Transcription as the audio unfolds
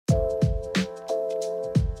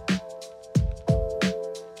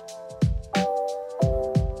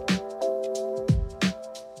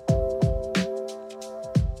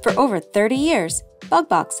For over 30 years,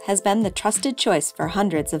 Bugbox has been the trusted choice for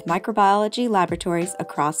hundreds of microbiology laboratories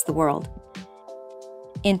across the world.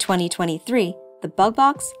 In 2023, the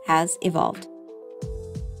Bugbox has evolved.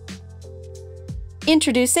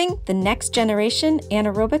 Introducing the next generation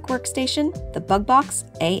anaerobic workstation, the Bugbox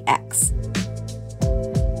Ax.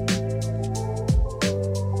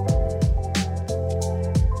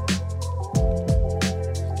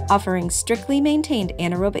 Offering strictly maintained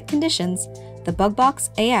anaerobic conditions, the Bugbox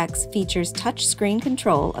Ax features touchscreen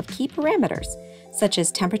control of key parameters such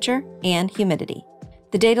as temperature and humidity.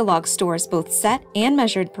 The data log stores both set and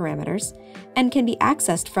measured parameters and can be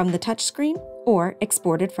accessed from the touchscreen or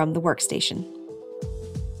exported from the workstation.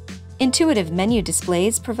 Intuitive menu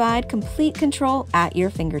displays provide complete control at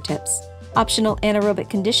your fingertips. Optional anaerobic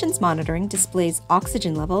conditions monitoring displays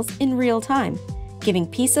oxygen levels in real time, giving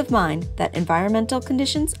peace of mind that environmental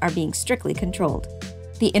conditions are being strictly controlled.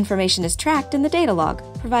 The information is tracked in the data log,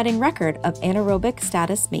 providing record of anaerobic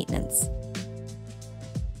status maintenance.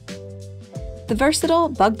 The versatile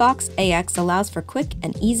Bugbox Ax allows for quick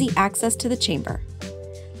and easy access to the chamber.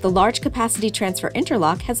 The large capacity transfer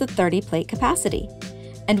interlock has a 30-plate capacity,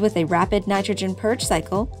 and with a rapid nitrogen purge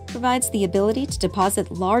cycle, provides the ability to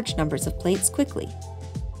deposit large numbers of plates quickly.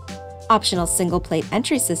 Optional single-plate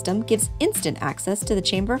entry system gives instant access to the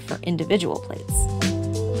chamber for individual plates.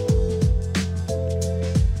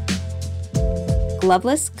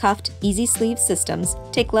 Gloveless, cuffed, easy sleeve systems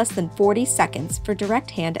take less than 40 seconds for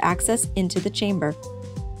direct hand access into the chamber.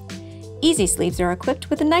 Easy sleeves are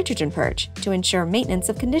equipped with a nitrogen purge to ensure maintenance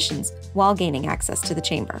of conditions while gaining access to the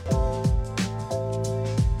chamber.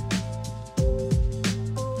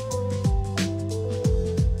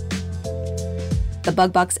 The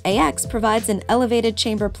Bugbox Ax provides an elevated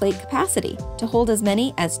chamber plate capacity to hold as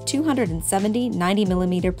many as 270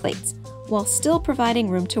 90mm plates, while still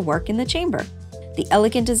providing room to work in the chamber. The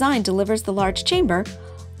elegant design delivers the large chamber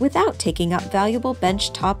without taking up valuable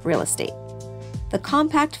bench-top real estate. The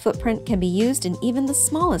compact footprint can be used in even the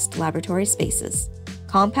smallest laboratory spaces.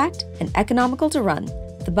 Compact and economical to run,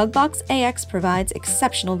 the Bugbox Ax provides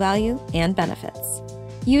exceptional value and benefits.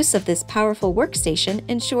 Use of this powerful workstation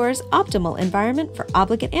ensures optimal environment for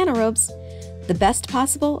obligate anaerobes, the best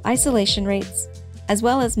possible isolation rates, as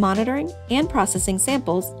well as monitoring and processing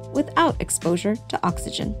samples without exposure to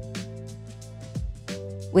oxygen.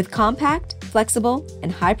 With compact, flexible,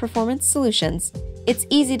 and high-performance solutions, it's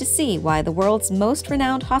easy to see why the world's most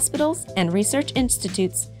renowned hospitals and research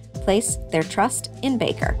institutes place their trust in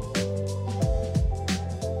Baker.